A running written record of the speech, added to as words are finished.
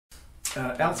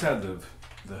Outside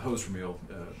the hose mill,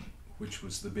 which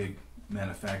was the big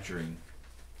manufacturing,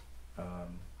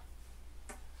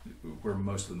 where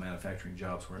most of the manufacturing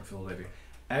jobs were in Philadelphia,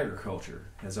 agriculture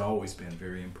has always been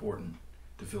very important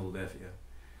to Philadelphia.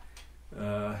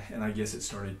 And I guess it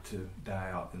started to die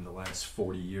out in the last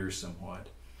 40 years somewhat.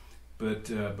 But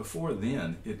before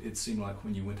then, it seemed like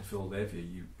when you went to Philadelphia,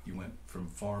 you went from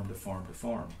farm to farm to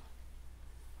farm.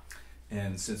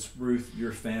 And since, Ruth,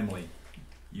 your family,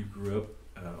 you grew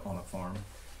up on a farm,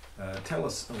 tell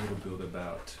us a little bit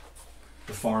about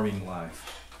the farming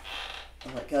life.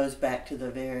 Well, it goes back to the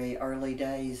very early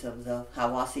days of the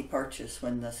Hiwassee Purchase,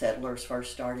 when the settlers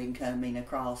first started coming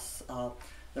across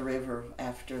the river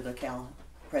after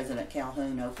President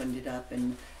Calhoun opened it up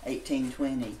in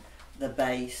 1820. The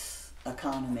base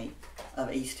economy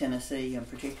of East Tennessee, and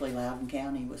particularly Loudoun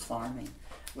County, was farming.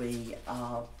 We,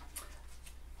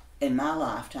 in my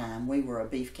lifetime, we were a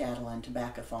beef, cattle, and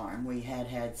tobacco farm. We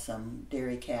had some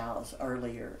dairy cows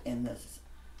earlier in the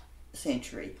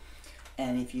century.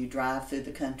 And if you drive through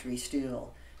the country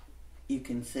still, you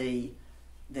can see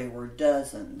there were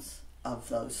dozens of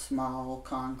those small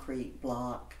concrete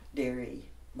block dairy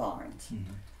barns.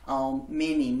 Mm-hmm.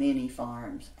 Many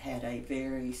farms had a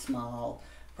very small,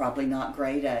 probably not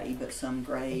grade A, but some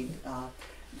grade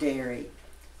dairy.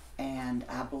 And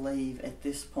I believe at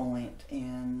this point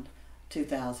in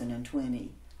 2020,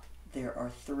 there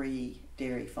are 3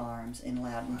 dairy farms in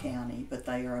Loudoun County, but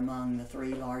they are among the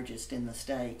 3 largest in the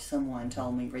state. Someone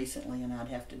told me recently, and I'd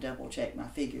have to double check my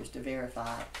figures to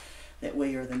verify, that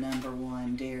we are the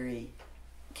 #1 dairy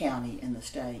county in the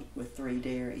state with 3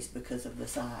 dairies because of the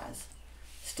size.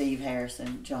 Steve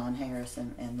Harrison, John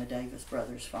Harrison, and the Davis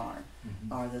Brothers Farm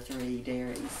are the 3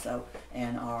 dairies, so,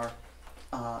 and are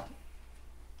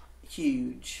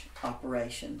huge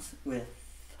operations with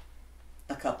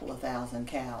a couple of thousand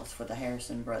cows for the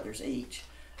Harrison brothers each,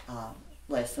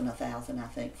 less than 1,000 I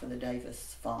think for the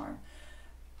Davis farm.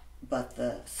 But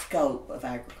the scope of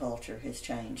agriculture has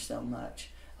changed so much.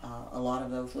 A lot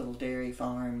of those little dairy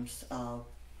farms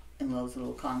in those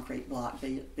little concrete block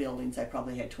buildings, they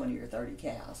probably had 20 or 30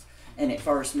 cows, and at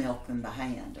first milked them by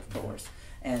hand, of course,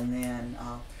 and then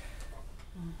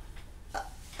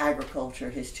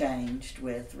agriculture has changed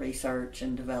with research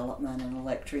and development and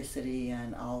electricity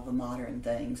and all the modern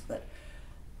things, but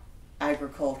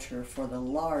agriculture for the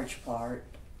large part,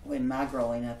 when my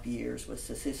growing up years, was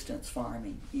subsistence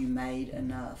farming. You made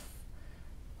enough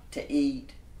to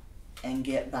eat and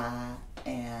get by,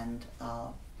 and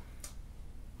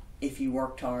if you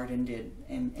worked hard and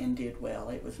did well.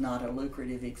 It was not a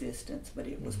lucrative existence, but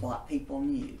it was what people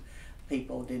knew.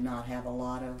 People did not have a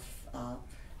lot of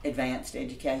advanced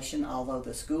education, although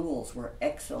the schools were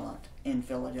excellent in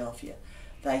Philadelphia.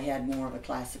 They had more of a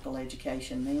classical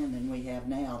education then than we have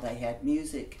now. They had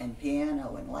music and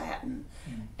piano and Latin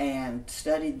and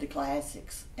studied the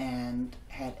classics and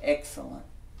had excellent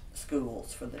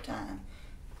schools for the time.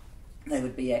 They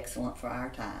would be excellent for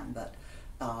our time, but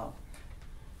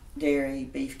dairy,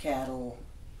 beef cattle,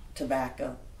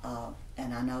 tobacco,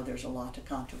 and I know there's a lot of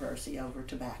controversy over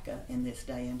tobacco in this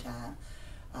day and time.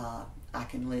 I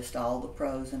can list all the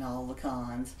pros and all the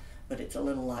cons, but it's a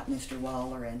little like Mr.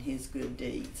 Waller and his good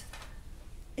deeds.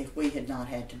 If we had not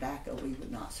had tobacco, we would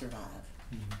not survive.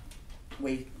 Mm-hmm.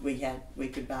 We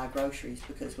could buy groceries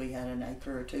because we had an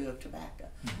acre or 2 of tobacco,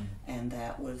 and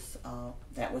that was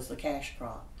the cash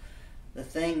crop. The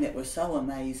thing that was so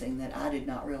amazing that I did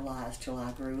not realize till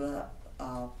I grew up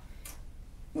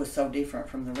was so different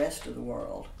from the rest of the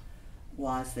world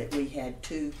was that we had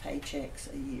 2 paychecks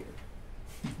a year.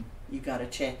 You got a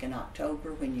check in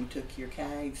October when you took your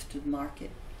calves to the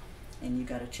market, and you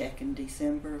got a check in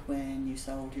December when you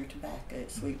sold your tobacco at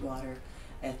Sweetwater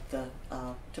at the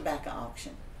tobacco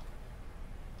auction.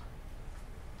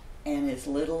 And as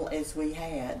little as we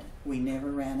had, we never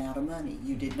ran out of money.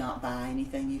 You did not buy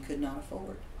anything you could not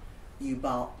afford. You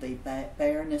bought the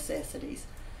bare necessities.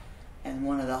 And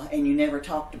and you never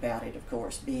talked about it, of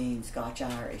course, being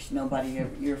Scotch-Irish. Nobody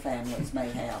of your families may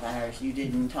have Irish. You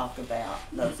didn't talk about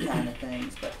those kind of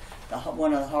things. But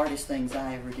one of the hardest things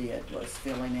I ever did was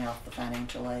filling out the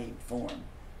financial aid form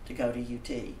to go to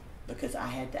UT, because I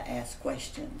had to ask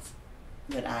questions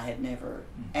that I had never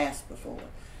asked before.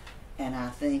 And I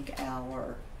think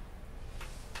our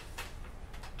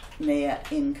net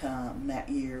income that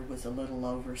year was a little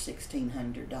over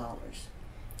 $1,600.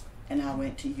 And I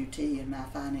went to UT, and my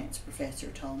finance professor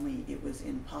told me it was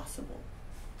impossible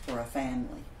for a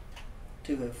family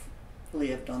to have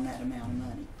lived on that amount of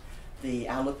money.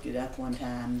 I looked it up one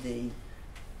time, the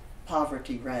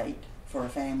poverty rate for a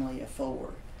family of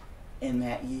 4 in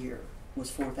that year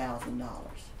was $4,000. Wow.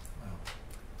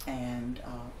 and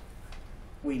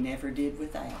we never did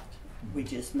without. We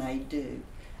just made do.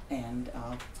 And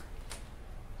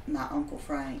my Uncle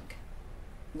Frank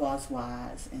was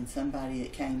wise, and somebody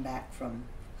that came back from,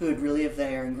 who had lived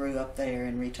there and grew up there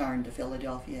and returned to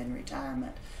Philadelphia in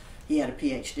retirement. He had a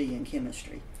PhD in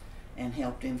chemistry and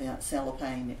helped invent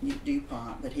cellophane at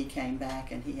DuPont, but he came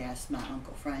back and he asked my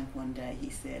Uncle Frank one day, he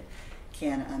said,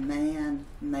 "Can a man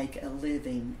make a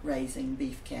living raising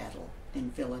beef cattle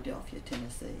in Philadelphia,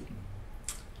 Tennessee?"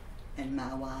 And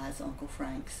my wise Uncle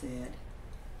Frank said,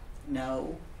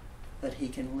 "No, but he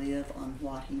can live on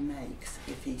what he makes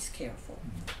if he's careful."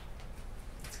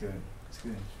 That's good. That's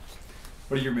good.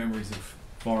 What are your memories of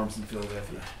farms in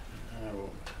Philadelphia?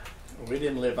 We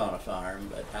didn't live on a farm,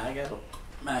 but I got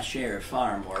my share of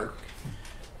farm work.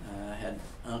 I had an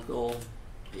uncle,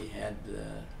 he had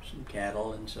some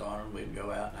cattle and so on. We'd go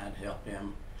out and I'd help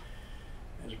him.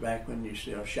 It was back when you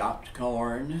still shopped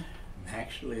corn.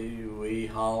 Actually, we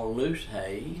hauled loose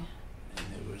hay, and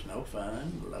it was no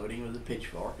fun, loading with a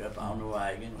pitchfork up on the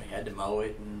wagon. We had to mow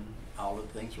it and all the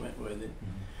things went with it.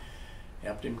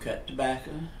 Helped him cut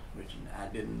tobacco, which I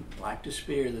didn't like to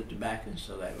spear the tobacco,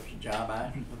 so that was a job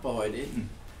I avoided.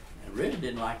 I really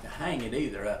didn't like to hang it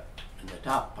either up in the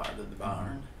top part of the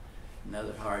barn.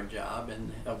 Another hard job,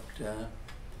 and helped,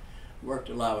 worked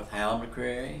a lot with Hal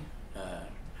McCrary.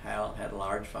 Hal had a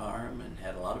large farm and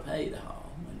had a lot of hay to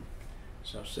haul. And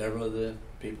so several of the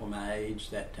people my age,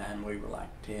 that time we were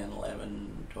like 10,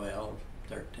 11, 12,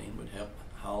 13, would help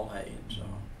haul hay and so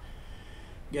on.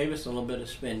 Gave us a little bit of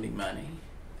spending money,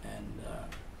 and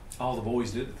all the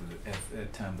boys did it at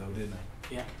that time, though, didn't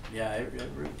they? Yeah.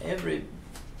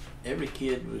 Every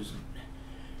kid was.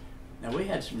 Now we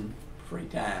had some free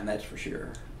time, that's for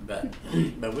sure, but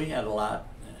we had a lot.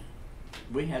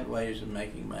 We had ways of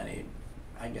making money.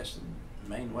 I guess the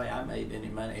main way I made any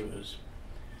money was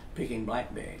picking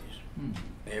blackberries.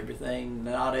 Everything,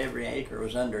 not every acre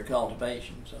was under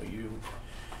cultivation, so you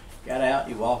got out,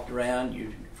 you walked around,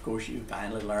 of course you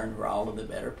finally learned where all of the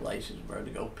better places were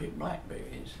to go pick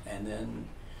blackberries, and then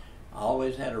I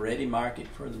always had a ready market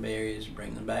for the berries,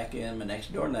 bring them back in. My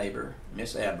next door neighbor,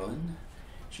 Miss Evelyn,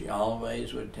 she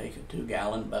always would take a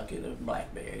 2-gallon bucket of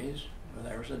blackberries. Well,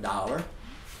 there was $1.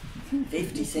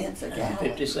 50 cents a gallon.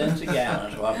 50 cents a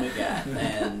gallon is what we got.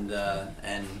 And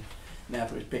now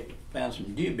if we found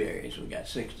some dewberries, we got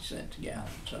 60 cents a gallon,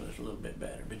 so it was a little bit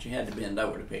better. But you had to bend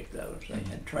over to pick those. They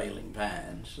had trailing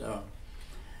pines. So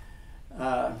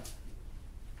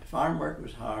farm work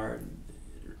was hard.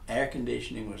 Air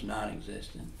conditioning was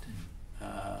non-existent.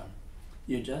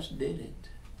 You just did it.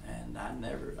 And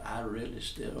I really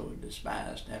still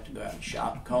despised to have to go out and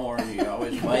shop corn. You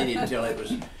always waited until it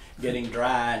was getting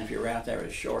dry, and if you were out there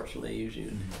with short sleeves,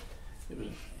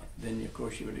 then of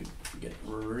course you would get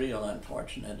real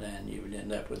unfortunate, and you would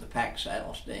end up with a pack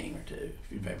saddle sting or two.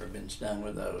 If you've ever been stung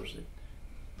with those,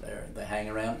 they hang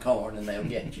around corn and they'll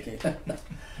get you.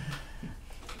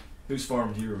 Whose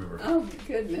farm do you remember? Oh,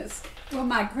 goodness. Well,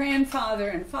 my grandfather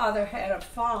and father had a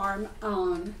farm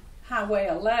on Highway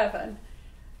 11.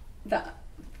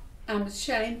 I'm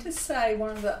ashamed to say one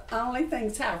of the only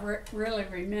things I really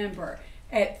remember,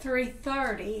 at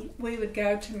 3:30 we would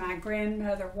go to my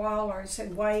grandmother Waller's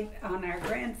and wait on our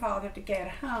grandfather to get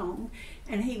home,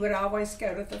 and he would always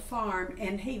go to the farm,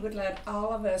 and he would let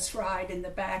all of us ride in the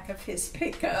back of his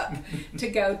pickup to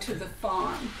go to the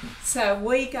farm. So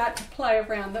we got to play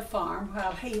around the farm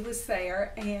while he was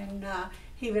there, and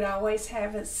he would always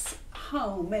have us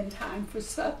home in time for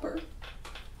supper.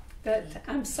 But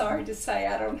I'm sorry to say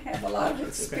I don't have a lot of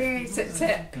experience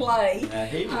except play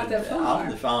on the farm. On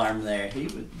the farm there,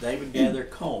 they would gather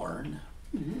corn,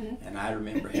 and I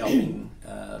remember helping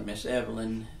Miss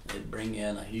Evelyn. They'd bring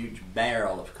in a huge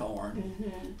barrel of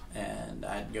corn, and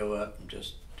I'd go up and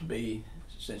just to be,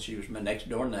 since she was my next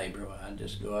door neighbor, I'd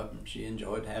just go up, and she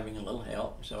enjoyed having a little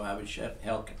help, so I would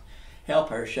help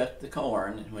her shut the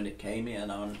corn when it came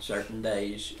in on certain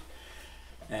days.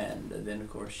 And then, of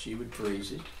course, she would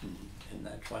freeze it, and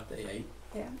that's what they ate.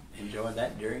 Yeah. Enjoyed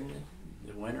that during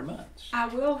the winter months. I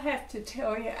will have to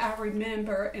tell you, I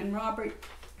remember, and Robert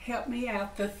helped me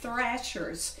out, the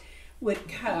thrashers would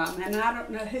come. And I don't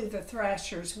know who the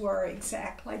thrashers were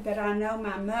exactly, but I know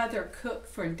my mother cooked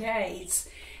for days.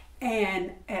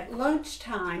 And at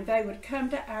lunchtime, they would come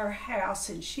to our house,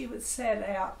 and she would set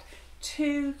out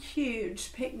 2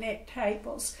 huge picnic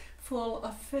tables full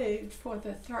of food for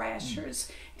the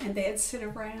thrashers, and they'd sit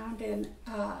around and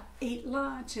eat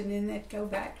lunch, and then they'd go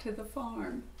back to the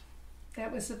farm.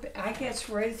 that was I guess,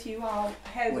 Ruth, you all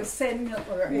had a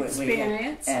similar We-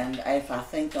 experience. and if I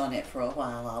think on it for a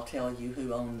while, I'll tell you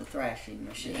who owned the thrashing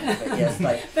machine. But yes,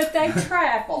 they But they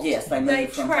traveled. yes they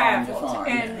moved from farm to traveled, farm.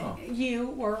 and you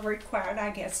were required,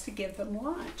 I guess, to give them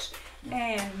lunch.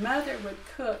 And Mother would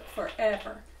cook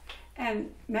forever,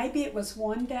 and maybe it was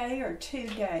 1 day or 2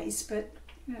 days, but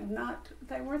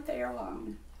they weren't there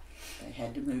long. They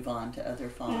had to move on to other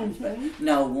farms, Mhm. but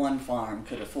no one farm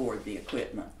could afford the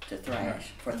equipment to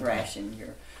thrash for thrashing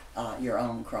your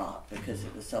own crop because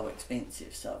it was so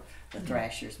expensive. So the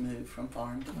thrashers moved from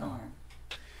farm to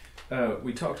farm.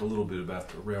 We talked a little bit about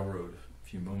the railroad a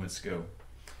few moments ago,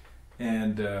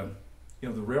 and the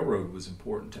railroad was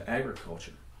important to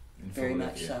agriculture in Very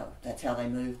much Philadelphia. so. That's how they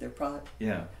moved their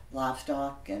Yeah,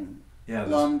 livestock and yeah,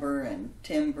 lumber and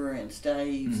timber and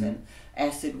staves Mhm. and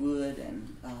acid wood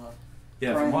and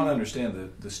yeah. From what I grain.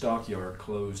 understand, the stockyard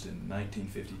closed in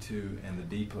 1952, and the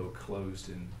depot closed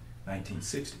in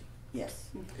 1960. Yes.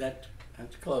 That's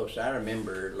close. I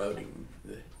remember loading,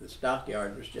 the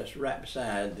stockyard was just right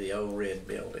beside the old red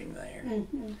building there,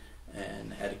 Mm-hmm.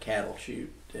 and had a cattle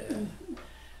chute,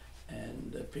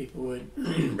 and people would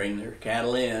bring their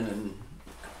cattle in, and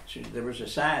there was a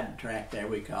side track there.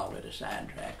 We called it a side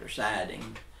track or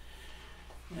siding,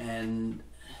 and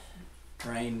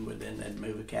train would then they'd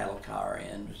move a cattle car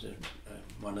in. It was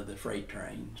one of the freight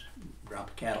trains. Drop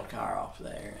a cattle car off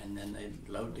there, and then they'd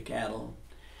load the cattle.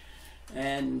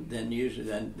 And then usually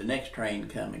the next train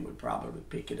coming would probably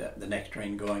pick it up. The next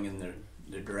train going in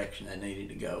the direction they needed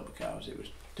to go, because it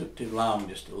took too long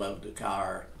just to load the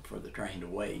car for the train to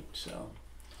wait. So,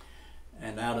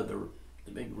 and out of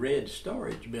the big red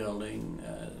storage building,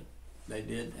 they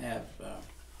did have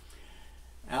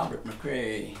Albert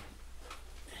McCray.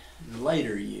 In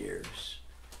later years,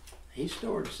 he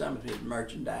stored some of his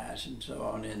merchandise and so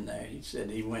on in there. He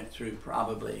said he went through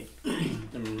probably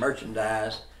the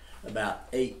merchandise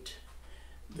about the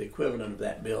equivalent of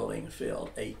that building filled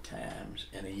 8 times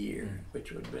in a year,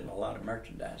 which would have been a lot of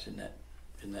merchandise in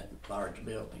that large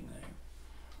building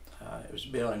there. It was a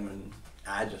building when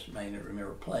I just mainly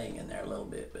remember playing in there a little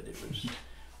bit, but it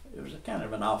was a kind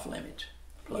of an off-limit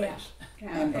place.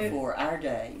 Yeah. And before our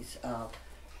days,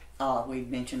 we'd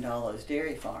mentioned all those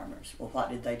dairy farmers. Well, what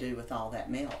did they do with all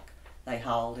that milk? They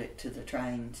hauled it to the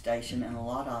train station, and a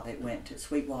lot of it went to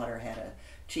Sweetwater. Had a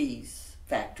cheese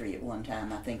factory at one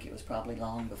time. I think it was probably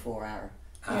long before our.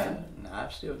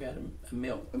 I've still got a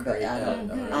milk But crate, I don't-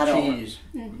 or I a don't- cheese,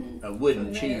 Mm-hmm. a wooden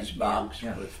From there, cheese box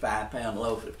yeah. with 5-pound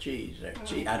loaf of cheese.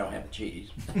 I don't have cheese.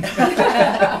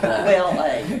 Well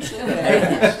aged.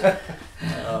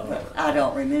 Oh. I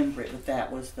don't remember it, but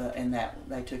that was that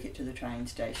they took it to the train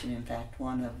station. In fact,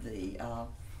 one of the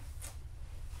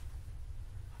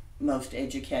most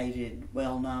educated,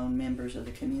 well-known members of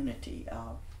the community,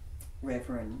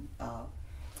 Reverend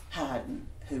Hayden,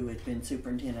 who had been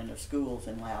superintendent of schools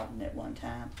in Loudon at one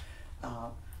time,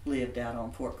 lived out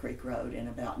on Fort Creek Road. In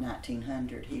about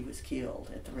 1900, he was killed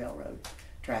at the railroad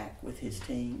track with his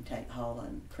team,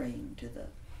 hauling cream to the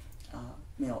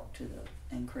milk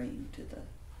and cream to the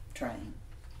train.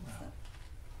 Wow. So,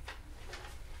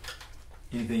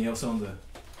 Anything else on the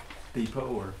depot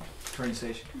or train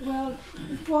station? Well,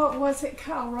 what was it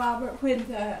called, Robert, when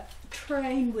the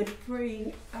train would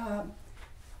bring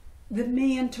the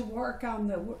men to work on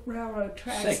the railroad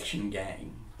tracks? Section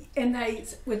gang. And they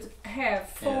would have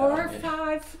 4 or Yeah.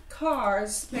 5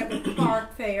 cars that would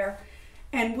park there,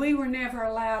 and we were never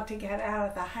allowed to get out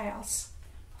of the house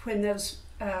when those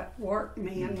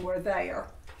workmen were there.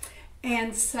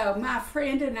 And so my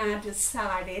friend and I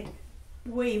decided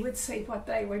we would see what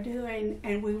they were doing,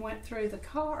 and we went through the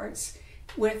cars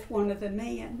with one of the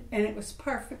men, and it was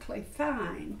perfectly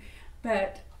fine.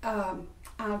 But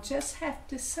I'll just have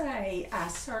to say I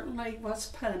certainly was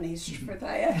punished for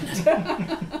that.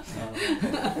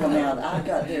 well,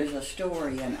 now there's a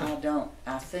story, and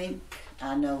I think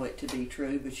I know it to be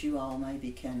true, but you all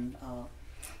maybe can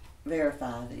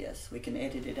verify this. We can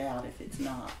edit it out if it's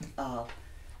not.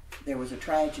 There was a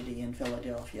tragedy in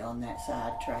Philadelphia on that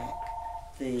side track.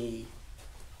 The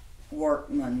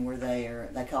workmen were there.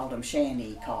 They called them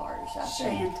shanty cars, I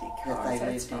think, Shanty that cars, they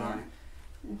that's lived right.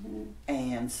 in. Mm-hmm.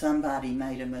 And somebody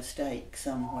made a mistake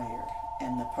somewhere,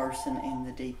 and the person in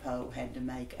the depot had to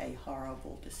make a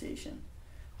horrible decision.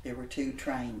 There were 2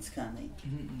 trains coming,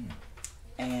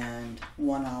 and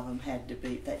one of them had to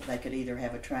be, they could either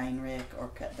have a train wreck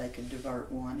or they could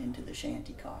divert one into the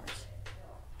shanty cars,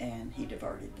 and he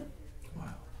diverted them.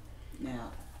 Wow.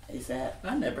 Now, Is that?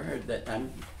 I never heard that. I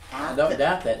I don't th-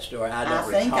 doubt that story. I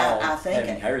don't think I- recall I think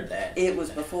having heard that. It was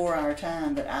before our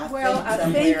time, but I Well, think I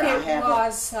somewhere think I it have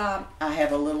was I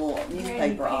have a little Granny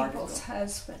newspaper article. Peoples'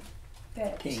 husband.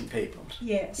 That King Peoples.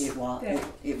 yes, It was. that-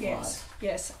 It yes, was.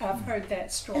 yes. I've heard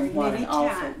that story And what many an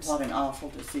awful, times. what an awful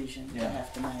decision to Yeah.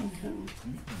 have to make.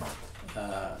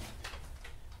 Uh,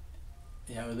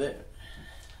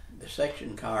 the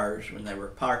section cars, when they were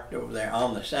parked over there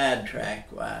on the side track,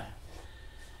 why,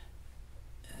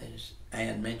 as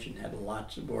Ann mentioned, had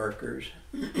lots of workers.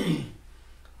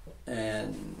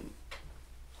 And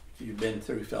if you've been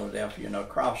through Philadelphia,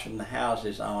 across from the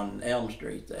houses on Elm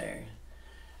Street there,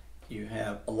 you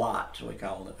have lots, we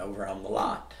call it, over on the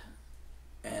lot.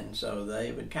 And so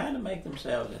they would kind of make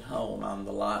themselves at home on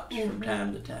the lots from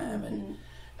time to time,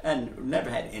 and never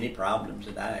had any problems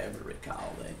that I ever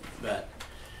recall. But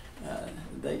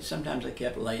sometimes they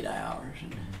kept late hours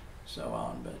and so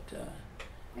on. But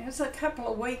It was a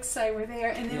couple of weeks they were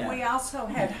there, and then Yeah. we also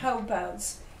had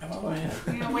hobos. oh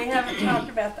yeah, We haven't talked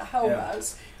about the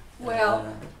hobos. Well,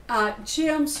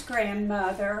 Jim's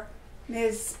grandmother,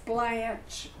 Miss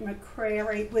Blanche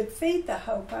McCrary, would feed the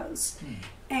hobos.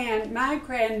 And my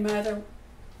grandmother,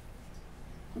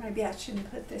 maybe I shouldn't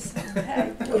put this on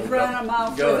tape, would run them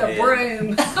off Go with ahead. a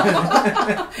broom.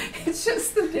 It's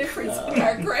just the difference in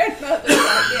our grandmothers,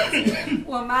 I guess.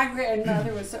 Well, my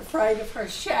grandmother was afraid of her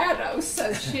shadow,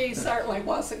 so she certainly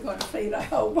wasn't going to feed a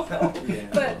hobo. Yeah.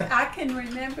 But I can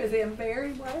remember them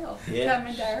very well Yes.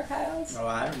 coming to our house. oh,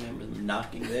 I remember them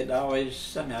knocking. They'd always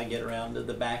somehow get around to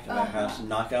the back of our house and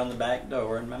knock on the back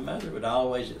door, and my mother would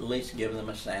always at least give them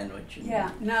a sandwich. And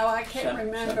Yeah, no, I can't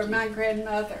remember something. my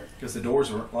grandmother. Because the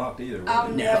doors weren't locked either, were Oh,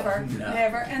 they? never, no.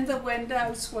 never. And the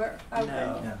windows were open.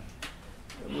 No. Yeah.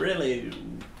 Really,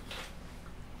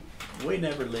 we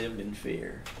never lived in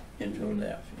fear in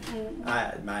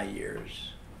Philadelphia. My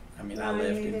years. I mean, I Mine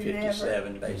left in either,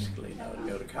 '57, basically, to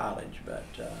go to college. But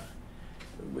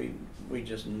we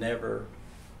just never.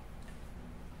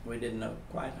 We didn't know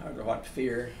quite hardly what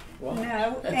fear was.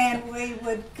 No, and we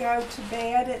would go to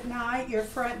bed at night. Your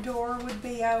front door would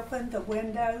be open. The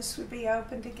windows would be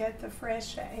open to get the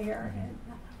fresh air. And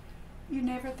you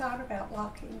never thought about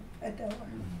locking a door.